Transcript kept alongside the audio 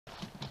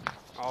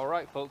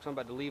Alright folks, I'm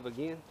about to leave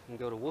again and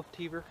go to Wolf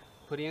Teever,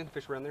 put in,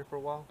 fish around there for a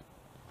while.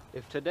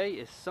 If today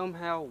is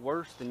somehow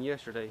worse than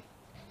yesterday,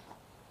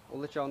 I'll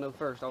let y'all know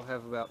first. I'll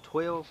have about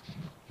 12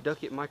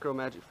 Ducket Micro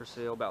Magic for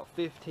sale, about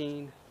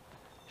 15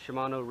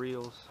 Shimano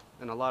reels,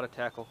 and a lot of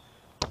tackle,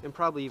 and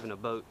probably even a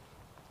boat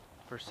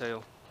for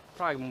sale.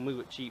 Probably gonna move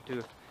it cheap too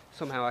if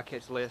somehow I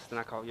catch less than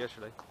I caught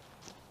yesterday.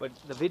 But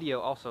the video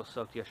also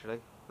sucked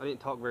yesterday. I didn't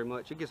talk very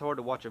much. It gets hard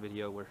to watch a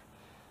video where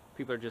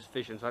people are just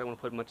fishing, so I don't want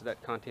to put much of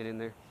that content in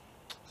there.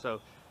 So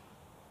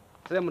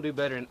today I'm gonna do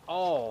better in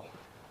all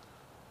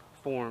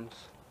forms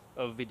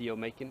of video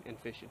making and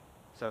fishing.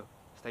 So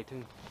stay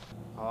tuned.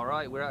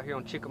 Alright, we're out here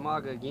on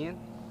Chickamauga again.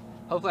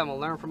 Hopefully I'm gonna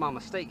learn from my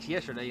mistakes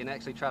yesterday and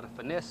actually try to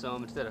finesse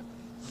some instead of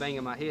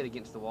banging my head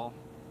against the wall.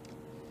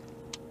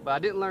 But I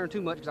didn't learn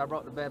too much because I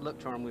brought the bad luck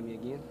charm with me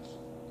again.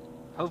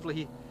 Hopefully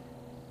he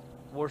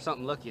wore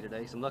something lucky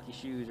today, some lucky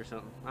shoes or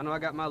something. I know I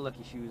got my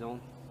lucky shoes on.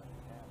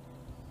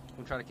 I'm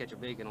gonna try to catch a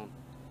big one on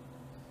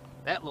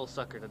that little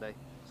sucker today.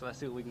 So let's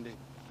see what we can do.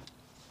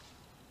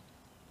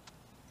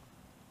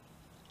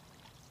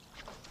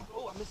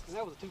 Oh, I missed him.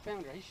 That was a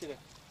 2-pounder. He should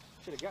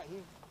have got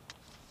him.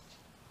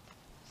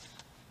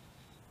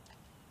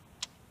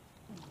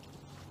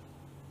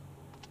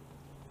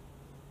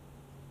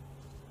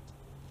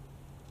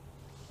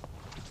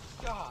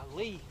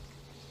 Golly.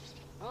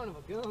 Son of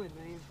a gun,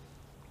 man.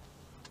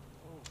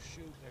 Oh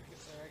shoot,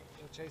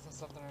 they're chasing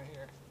something right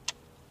here.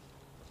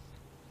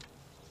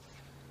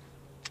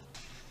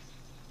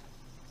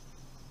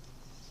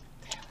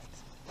 Damn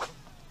it.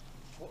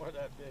 For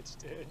that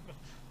bitch, dude.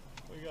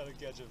 We gotta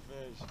catch a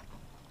fish.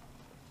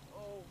 Oh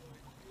my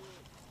god.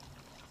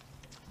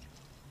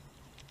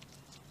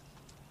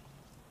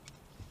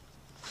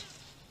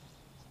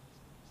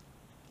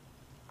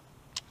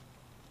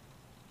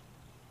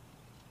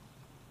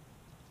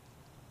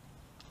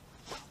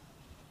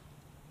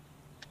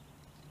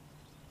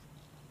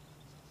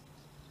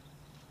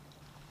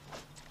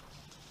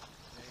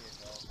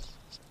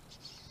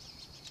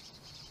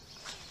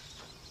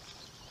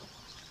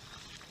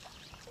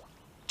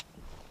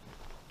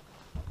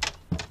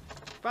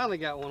 Finally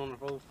got one on the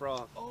old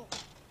frog. Oh.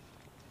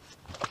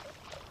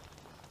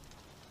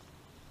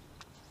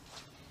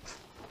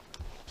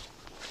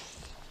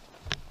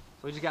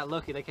 We just got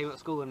lucky. They came up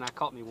schooling and I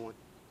caught me one.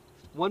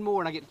 One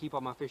more and I get to keep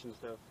all my fishing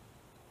stuff.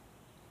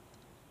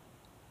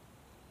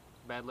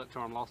 Bad luck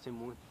charm, lost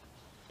him one.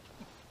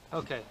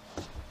 Okay,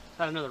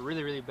 had another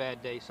really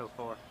bad day so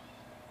far.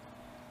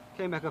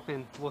 Came back up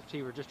in Wolf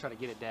Teever, just try to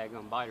get a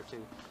daggone bite or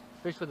two.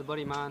 Fished with a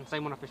buddy of mine,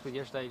 same one I fished with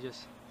yesterday.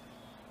 Just,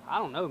 I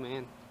don't know,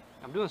 man.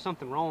 I'm doing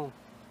something wrong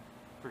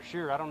for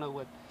sure. I don't know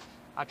what.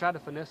 I tried to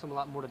finesse them a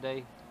lot more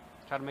today.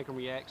 Try to make them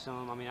react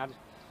some. I mean,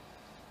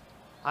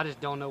 I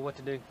just don't know what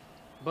to do.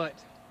 But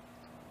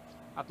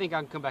I think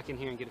I can come back in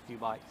here and get a few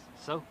bites.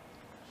 So,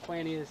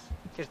 plan is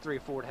catch 3 or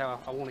 4 how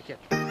I want to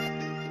catch them.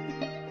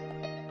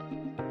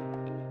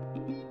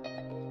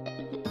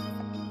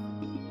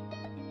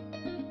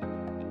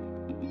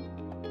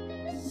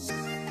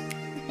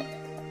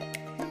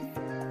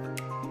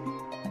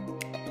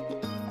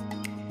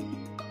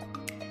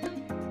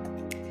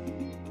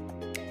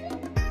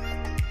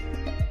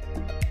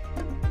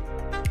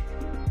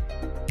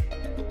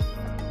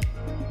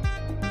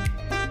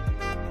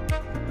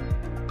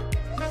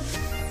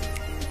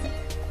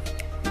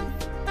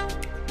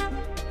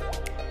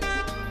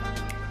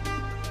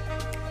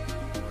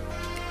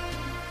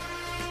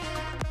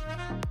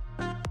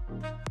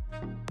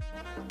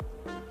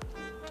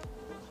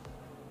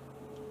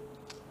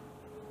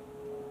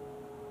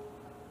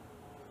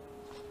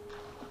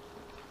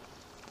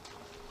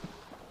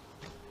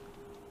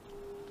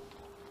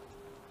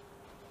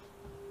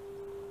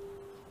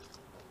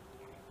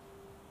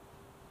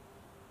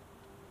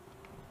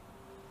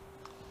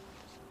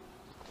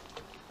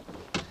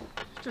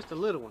 Just a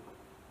little one,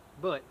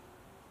 but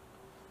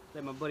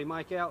let my buddy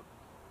Mike out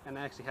and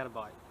I actually had a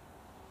bite.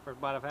 First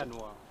bite I've had in a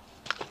while.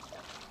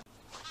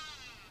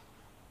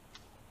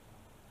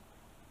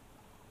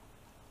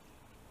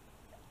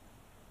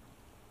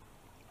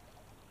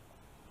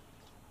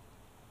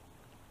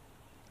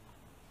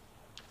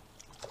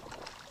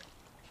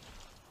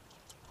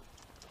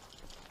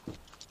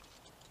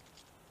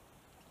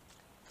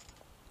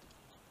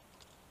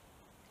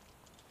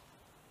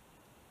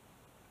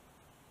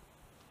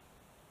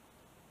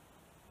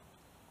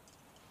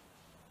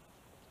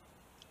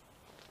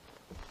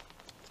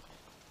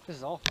 This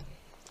is awful.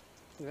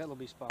 Look at that little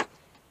bee spot.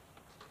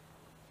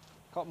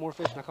 Caught more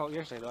fish than I caught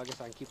yesterday though. I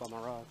guess I can keep all my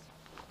rods.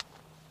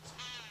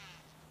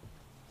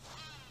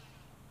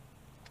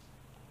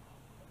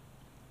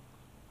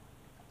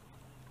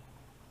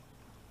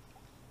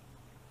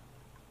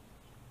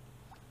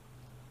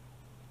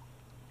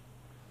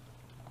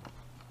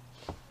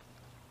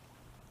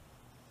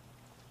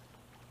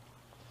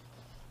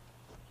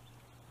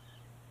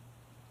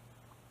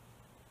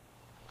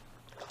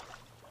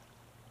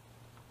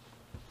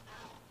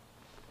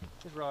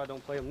 This rod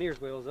don't play them near as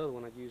well as the other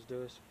one I used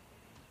does.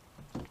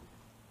 That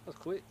was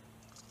quick.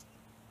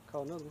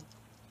 Caught another one.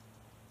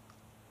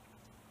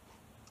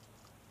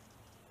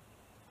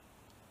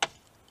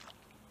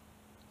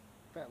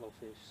 Fat little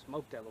fish.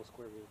 Smoked that little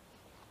square bill.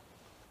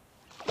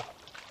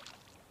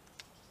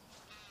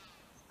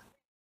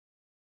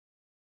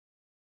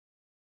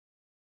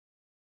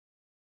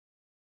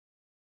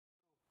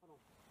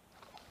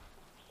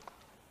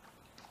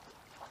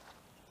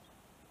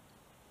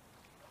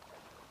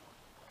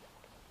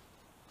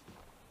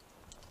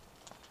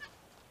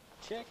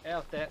 Check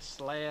out that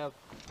slab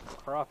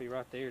crappie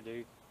right there,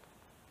 dude.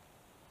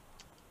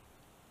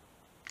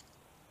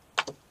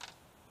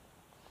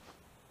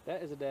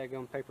 That is a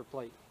daggum paper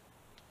plate.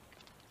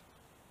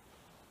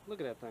 Look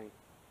at that thing.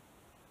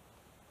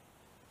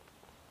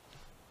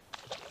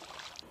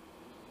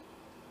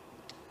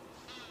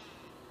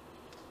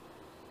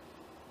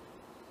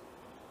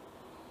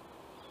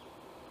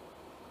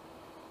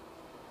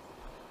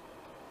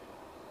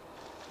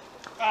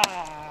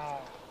 Ah!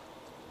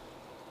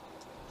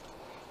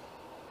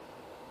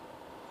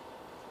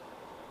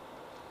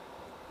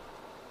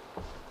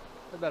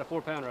 That's about a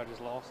 4-pounder I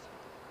just lost.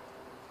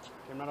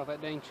 Came right off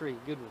that dang tree.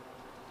 Good one.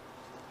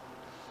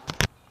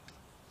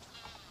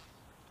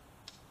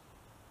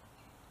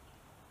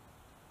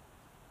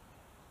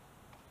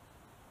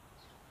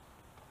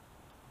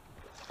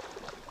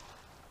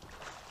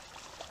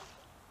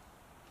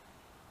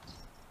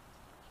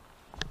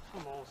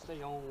 Come on,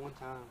 stay on one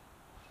time.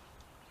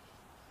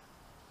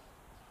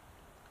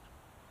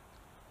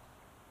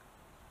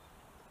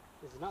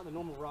 This is not the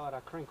normal rod I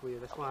crank with.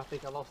 That's why I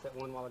think I lost that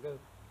one a while ago.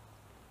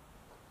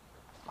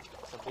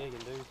 It's a big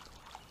one, dude.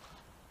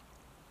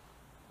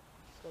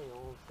 Stay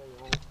on, stay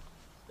on,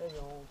 stay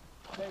on,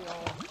 stay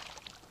on.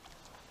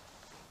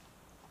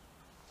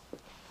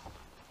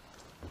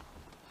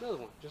 Another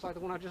one, just like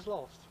the one I just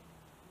lost.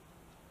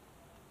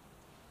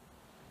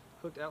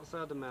 Hooked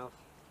outside the mouth.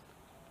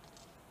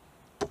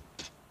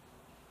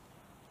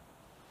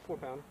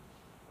 4-pounder.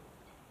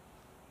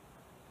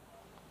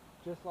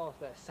 Just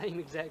lost that same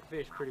exact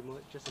fish pretty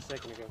much just a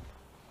second ago.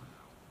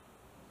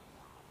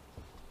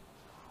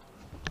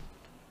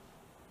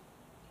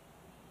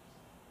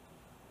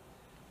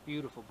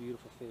 Beautiful,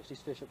 beautiful fish. These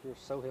fish up here are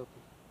so healthy.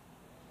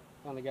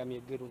 Finally got me a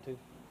good one too.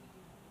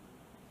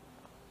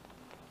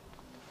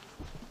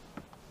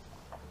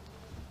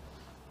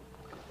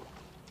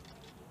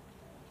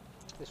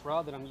 This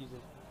rod that I'm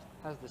using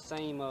has the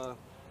same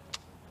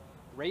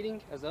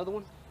rating as the other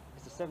one.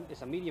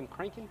 It's a medium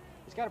cranking.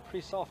 It's got a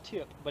pretty soft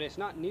tip, but it's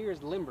not near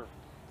as limber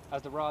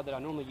as the rod that I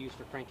normally use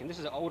for cranking. This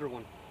is an older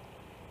one.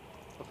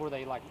 Before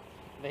they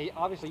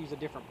obviously use a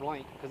different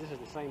blank because this is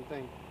the same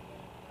thing,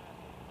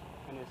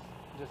 and it's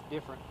just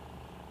different.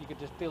 You could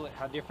just feel it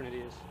how different it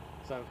is.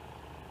 So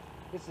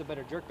this is a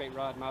better jerkbait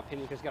rod in my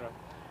opinion because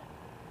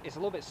it's a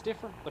little bit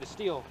stiffer, but it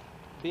still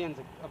bends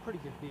a pretty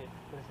good bit.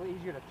 But it's a little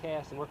easier to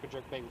cast and work a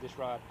jerkbait with this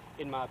rod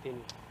in my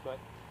opinion. But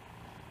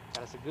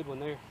that's a good one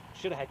there.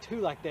 Should have had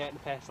two like that in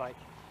the past like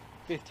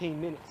 15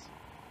 minutes.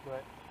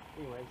 But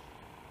anyways,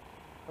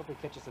 hopefully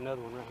catch us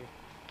another one right here.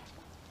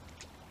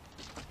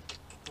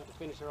 Have to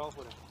finish her off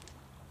with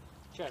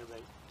a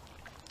chatterbait.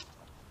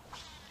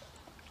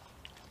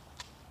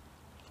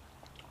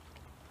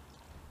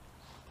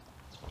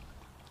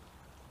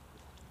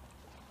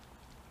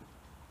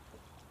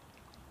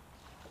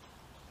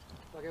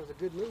 Like it was a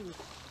good move.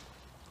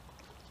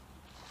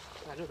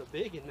 I know the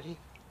big in me.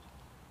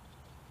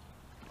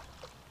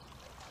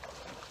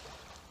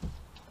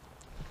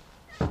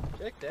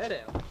 Check that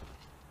out.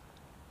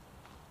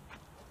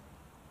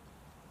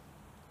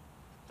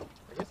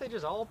 I guess they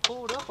just all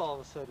pulled up all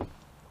of a sudden.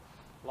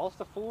 Lost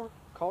a 4,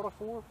 caught a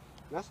 4, and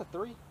that's a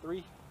 3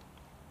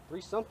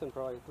 something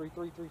probably, 3,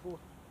 4.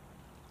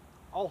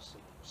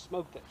 Awesome,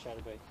 smoked that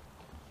chatterbait.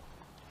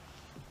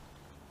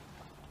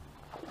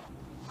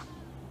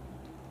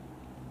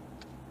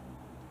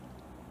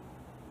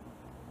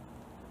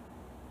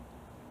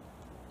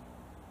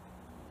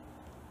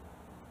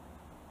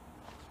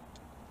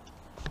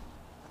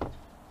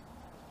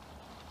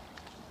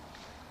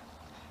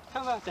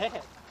 How about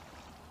that?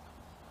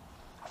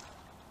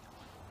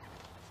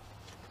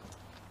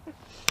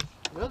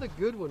 Another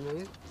good one,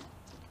 man.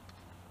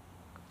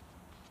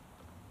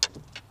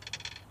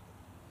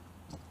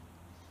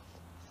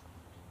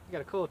 He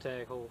got a coil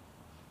tag hole.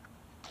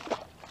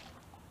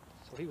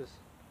 So he was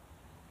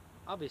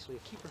obviously a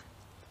keeper.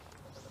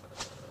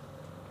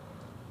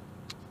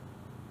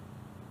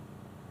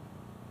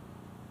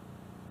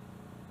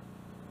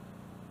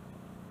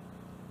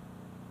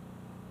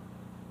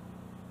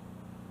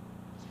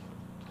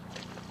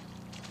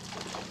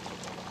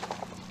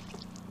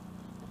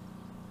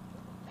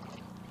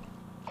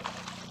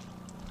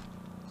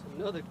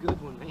 Another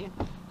good one, man.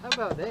 How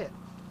about that?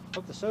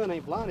 Hope the sun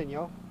ain't blinding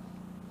y'all.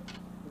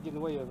 We're getting in the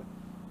way of it.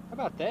 How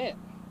about that?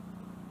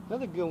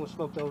 Another good one,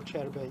 smoked old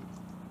chatterbait.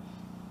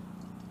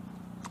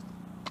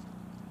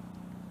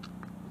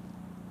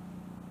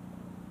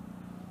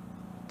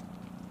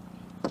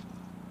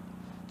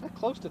 That's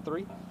close to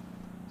 3.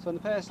 So in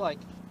the past like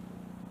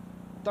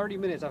 30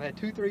 minutes, I've had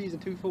 2 3s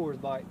and 2 4s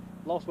bite.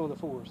 Lost one of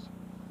the 4s.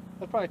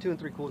 That's probably 2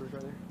 3/4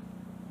 right there.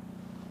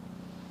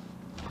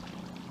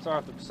 Sorry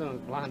if the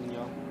sun's blinding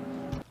y'all.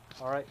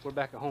 Alright, we're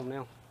back at home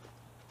now.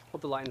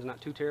 Hope the lighting's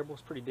not too terrible.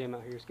 It's pretty dim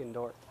out here. It's getting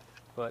dark.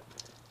 But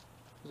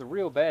it was a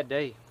real bad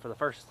day for the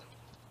first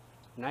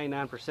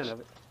 99% of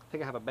it. I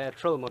think I have a bad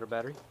trolling motor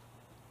battery,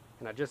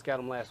 and I just got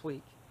them last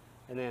week.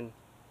 And then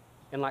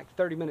in like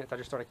 30 minutes, I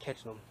just started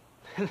catching them.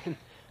 And then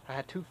I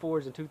had 2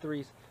 4s and 2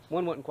 3s.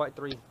 One wasn't quite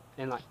 3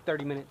 in like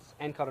 30 minutes,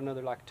 and caught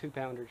another like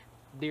 2-pounder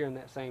during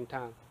that same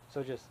time.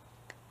 So just,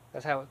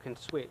 that's how it can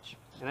switch.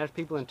 And there's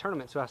people in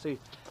tournaments who I see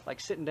like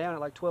sitting down at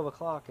like 12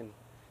 o'clock, and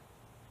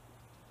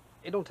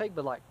it don't take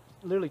but like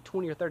literally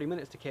 20 or 30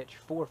 minutes to catch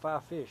 4 or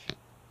 5 fish.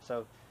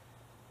 So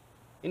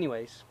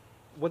anyways,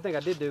 one thing I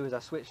did do is I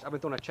switched. I've been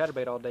throwing a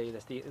Chatterbait all day.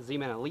 That's the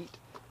Z-Man Elite,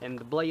 and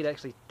the blade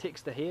actually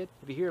ticks the head.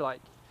 If you hear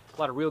like a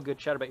lot of real good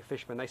Chatterbait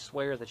fishermen, they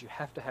swear that you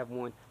have to have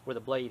one where the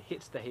blade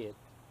hits the head.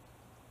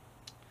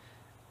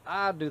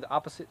 I do the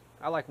opposite.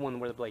 I like one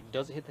where the blade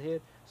doesn't hit the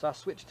head, so I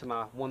switched to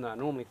my one that I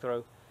normally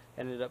throw,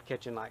 and ended up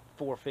catching like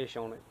 4 fish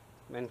on it,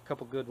 and a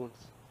couple good ones.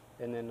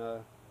 And then,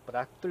 but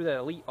I threw that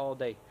Elite all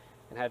day,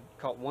 and had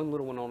caught 1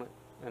 little one on it.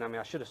 And I mean,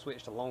 I should have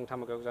switched a long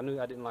time ago because I knew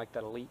I didn't like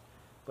that Elite.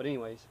 But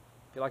anyways,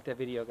 if you like that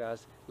video,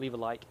 guys, leave a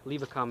like,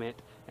 leave a comment,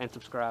 and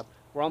subscribe.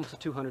 We're almost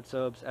at 200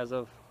 subs as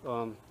of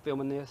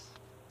filming this.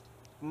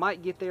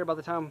 Might get there by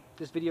the time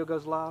this video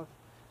goes live.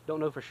 Don't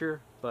know for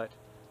sure, but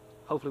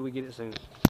hopefully we get it soon.